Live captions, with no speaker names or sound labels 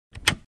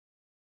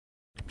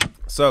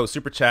So,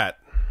 super chat.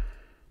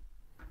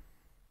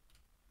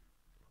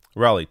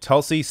 Raleigh,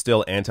 Tulsi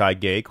still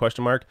anti-gay,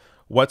 question mark.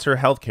 What's her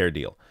healthcare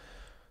deal?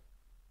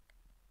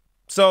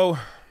 So,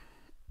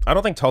 I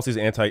don't think Tulsi's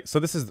anti...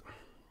 So this is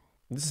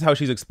how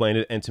she's explained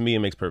it, and to me it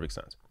makes perfect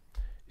sense.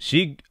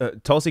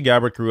 Tulsi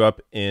Gabbard grew up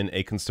in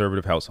a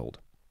conservative household.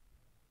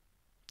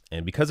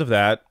 And because of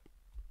that,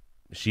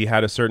 she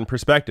had a certain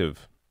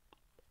perspective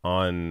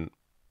on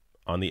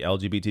the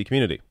LGBT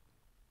community.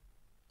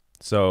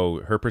 So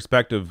her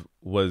perspective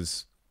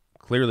was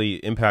clearly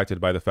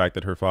impacted by the fact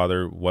that her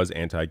father was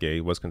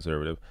anti-gay, was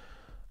conservative.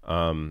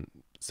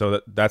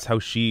 So that's how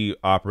she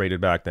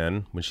operated back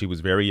then when she was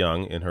very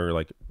young, in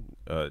her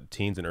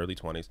teens and early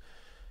 20s.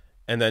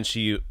 And then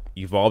she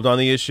evolved on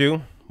the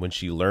issue when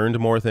she learned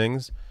more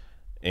things.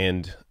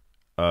 And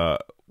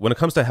when it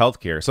comes to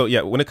healthcare, so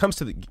yeah, when it comes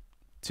to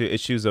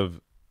issues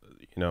of,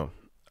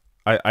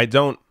 I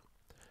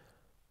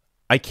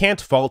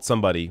can't fault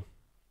somebody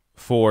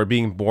for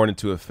being born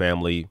into a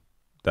family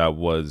that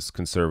was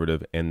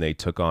conservative and they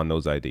took on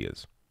those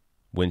ideas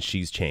when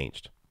she's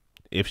changed.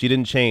 If she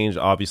didn't change,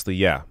 obviously,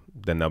 yeah,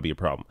 then that'll be a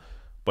problem.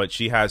 But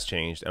she has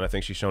changed, and I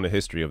think she's shown a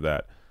history of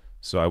that.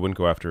 So I wouldn't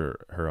go after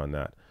her on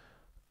that.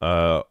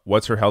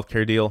 What's her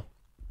healthcare deal?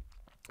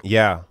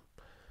 Yeah.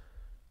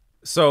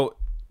 So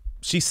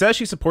she says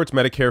she supports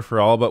Medicare for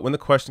all, but when the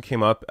question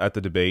came up at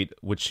the debate,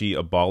 would she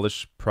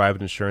abolish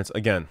private insurance?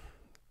 Again,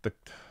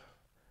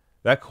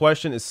 that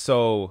question is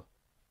so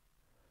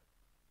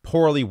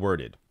poorly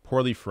worded,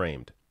 poorly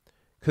framed,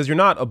 because you're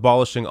not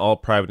abolishing all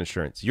private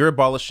insurance. You're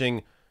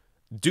abolishing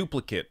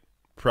duplicate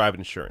private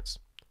insurance.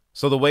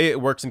 So the way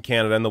it works in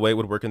Canada and the way it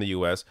would work in the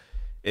US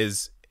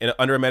is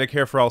under a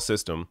Medicare for all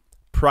system,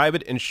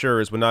 private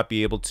insurers would not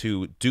be able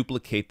to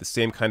duplicate the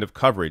same kind of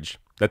coverage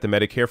that the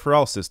Medicare for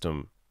all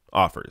system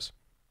offers,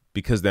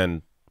 because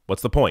then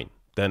what's the point?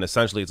 Then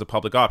essentially it's a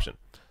public option.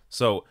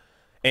 So,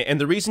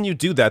 and the reason you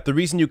do that, the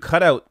reason you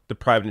cut out the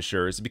private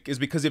insurers is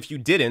because if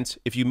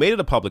you made it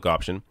a public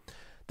option,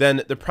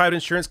 then the private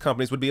insurance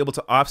companies would be able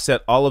to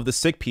offset all of the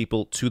sick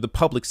people to the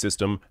public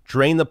system,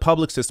 drain the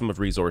public system of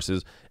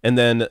resources, and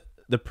then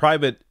the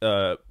private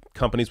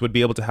companies would be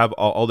able to have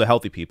all the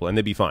healthy people, and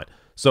they'd be fine.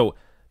 So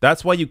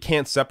that's why you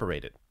can't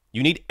separate it.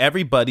 You need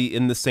everybody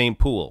in the same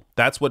pool.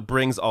 That's what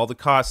brings all the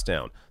costs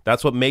down.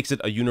 That's what makes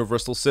it a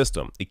universal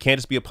system. It can't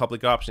just be a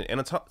public option. And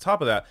on top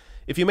of that,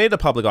 if you made it a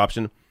public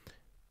option,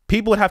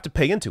 people would have to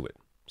pay into it.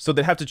 So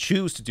they'd have to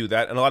choose to do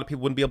that, and a lot of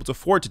people wouldn't be able to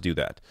afford to do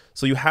that.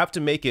 So you have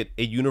to make it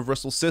a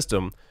universal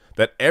system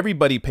that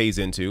everybody pays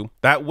into.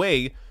 That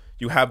way,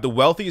 you have the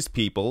wealthiest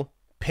people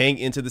paying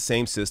into the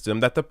same system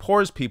that the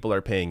poorest people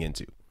are paying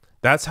into.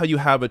 That's how you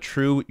have a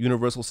true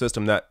universal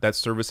system that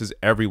services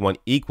everyone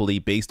equally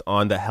based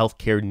on the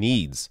healthcare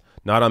needs,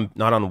 not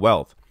on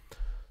wealth.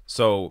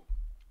 So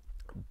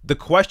the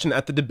question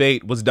at the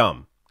debate was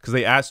dumb, because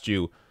they asked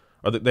you,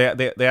 or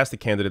they asked the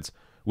candidates,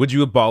 would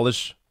you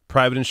abolish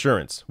private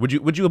insurance?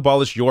 Would you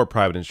abolish your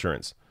private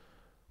insurance?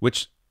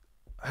 Which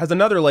has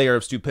another layer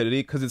of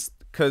stupidity,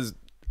 because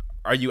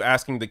are you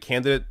asking the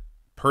candidate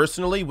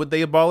personally, would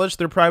they abolish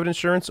their private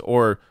insurance,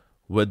 or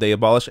would they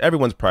abolish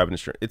everyone's private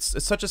insurance?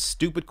 It's such a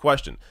stupid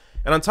question.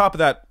 And on top of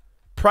that,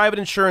 private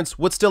insurance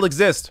would still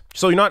exist.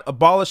 So you're not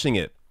abolishing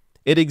it.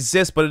 It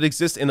exists, but it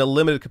exists in a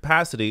limited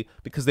capacity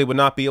because they would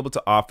not be able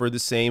to offer the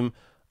same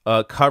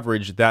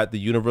coverage that the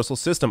universal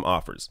system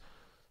offers.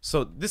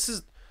 So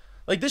this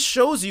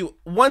shows you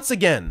once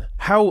again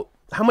how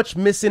much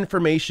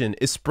misinformation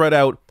is spread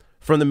out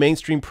from the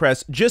mainstream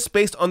press just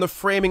based on the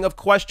framing of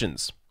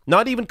questions.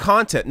 Not even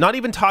content, not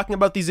even talking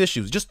about these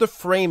issues, just the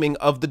framing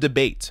of the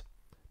debate.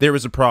 There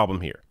is a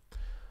problem here.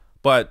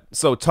 But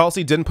so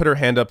Tulsi didn't put her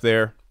hand up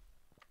there.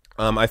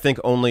 I think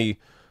only,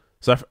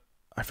 so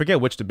I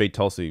forget which debate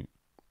Tulsi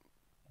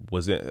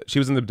was in. She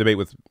was in the debate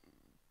with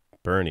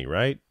Bernie,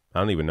 right? I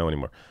don't even know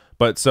anymore.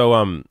 But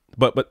so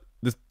but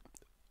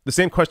the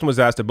same question was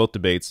asked at both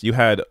debates. You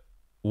had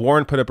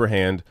Warren put up her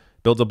hand,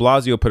 Bill de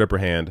Blasio put up her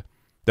hand.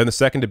 Then the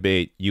second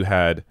debate, you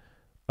had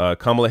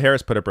Kamala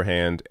Harris put up her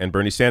hand and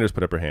Bernie Sanders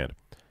put up her hand.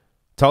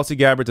 Tulsi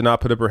Gabbard did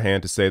not put up her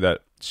hand to say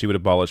that she would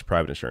abolish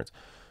private insurance,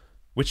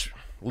 which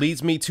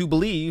leads me to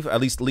believe,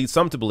 at least leads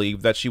some to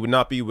believe, that she would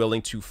not be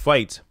willing to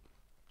fight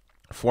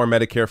for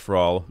Medicare for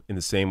all in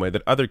the same way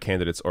that other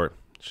candidates, or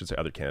I should say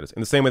other candidates,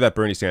 in the same way that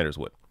Bernie Sanders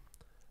would.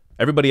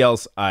 Everybody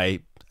else, I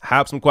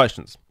have some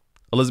questions.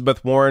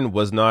 Elizabeth Warren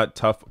was not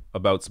tough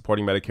about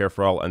supporting Medicare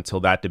for all until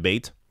that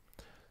debate.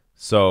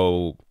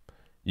 So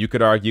you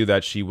could argue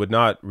that she would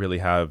not really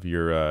have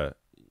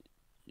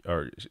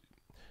or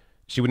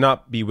she would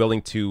not be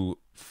willing to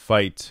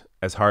fight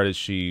as hard as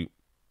she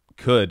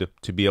could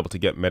to be able to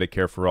get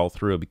Medicare for all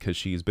through, because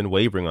she's been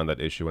wavering on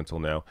that issue until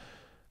now.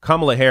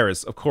 Kamala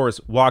Harris, of course,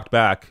 walked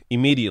back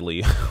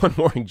immediately on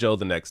Morning Joe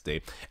the next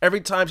day.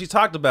 Every time she's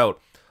talked about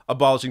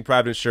abolishing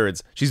private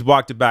insurance, she's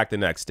walked it back the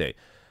next day.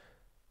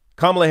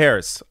 Kamala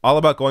Harris, all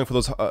about going for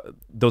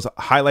those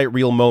highlight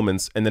reel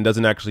moments and then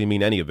doesn't actually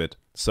mean any of it.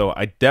 So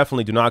I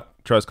definitely do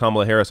not trust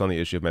Kamala Harris on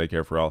the issue of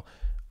Medicare for all.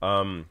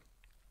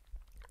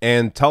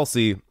 And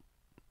Tulsi,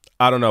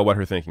 I don't know what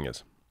her thinking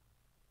is.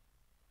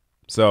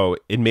 So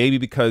it may be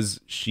because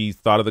she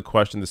thought of the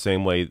question the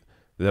same way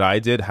that I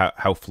did,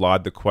 how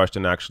flawed the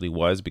question actually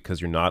was,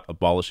 because you're not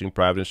abolishing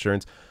private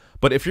insurance.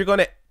 But if you're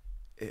gonna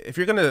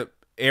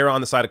err on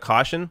the side of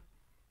caution,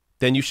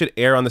 then you should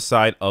err on the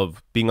side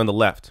of being on the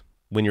left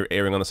when you're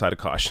erring on the side of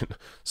caution.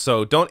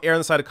 So don't err on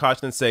the side of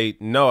caution and say,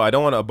 no, I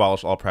don't want to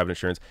abolish all private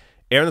insurance.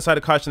 Err on the side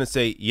of caution and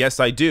say,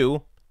 yes, I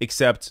do,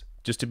 except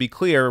just to be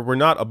clear, we're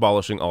not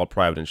abolishing all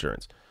private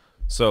insurance.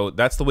 So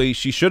that's the way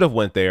she should have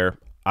went there.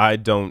 I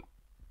don't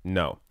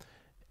know.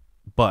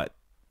 But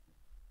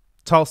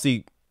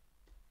Tulsi,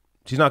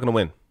 she's not going to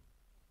win.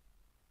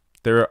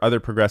 There are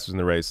other progressives in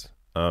the race.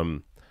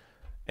 And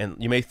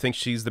you may think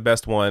she's the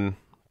best one.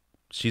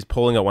 She's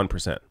polling at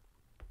 1%.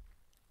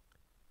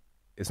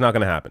 It's not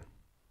going to happen.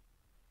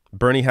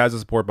 Bernie has the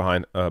support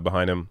behind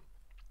him.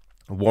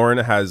 Warren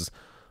has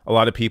a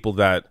lot of people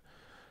that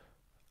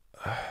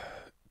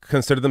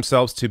consider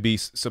themselves to be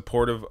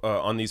supportive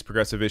on these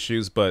progressive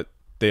issues, but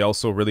they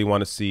also really want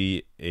to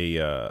see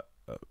a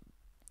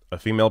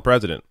female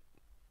president.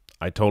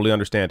 I totally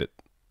understand it.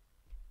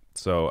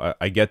 So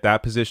I get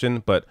that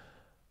position, but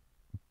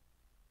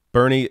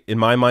Bernie, in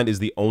my mind, is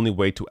the only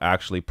way to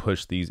actually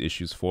push these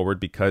issues forward,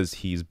 because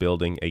he's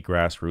building a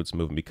grassroots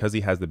movement, because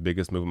he has the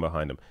biggest movement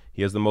behind him.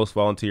 He has the most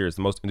volunteers,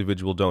 the most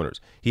individual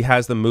donors. He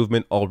has the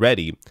movement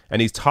already,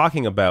 and he's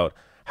talking about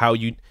how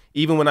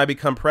even when I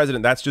become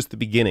president, that's just the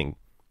beginning.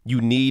 You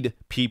need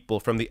people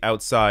from the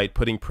outside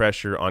putting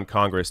pressure on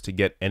Congress to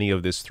get any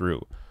of this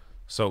through.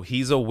 So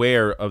he's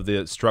aware of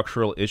the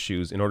structural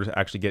issues in order to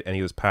actually get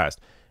any of this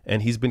passed.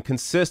 And he's been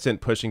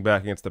consistent pushing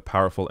back against the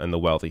powerful and the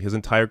wealthy his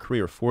entire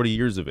career, 40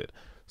 years of it.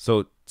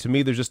 So to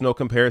me, there's just no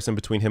comparison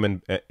between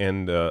him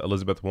and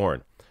Elizabeth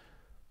Warren.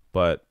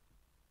 But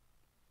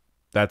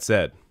that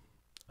said,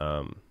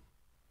 I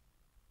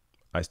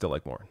still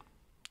like Warren,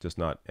 just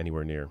not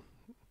anywhere near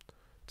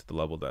to the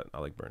level that I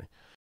like Bernie.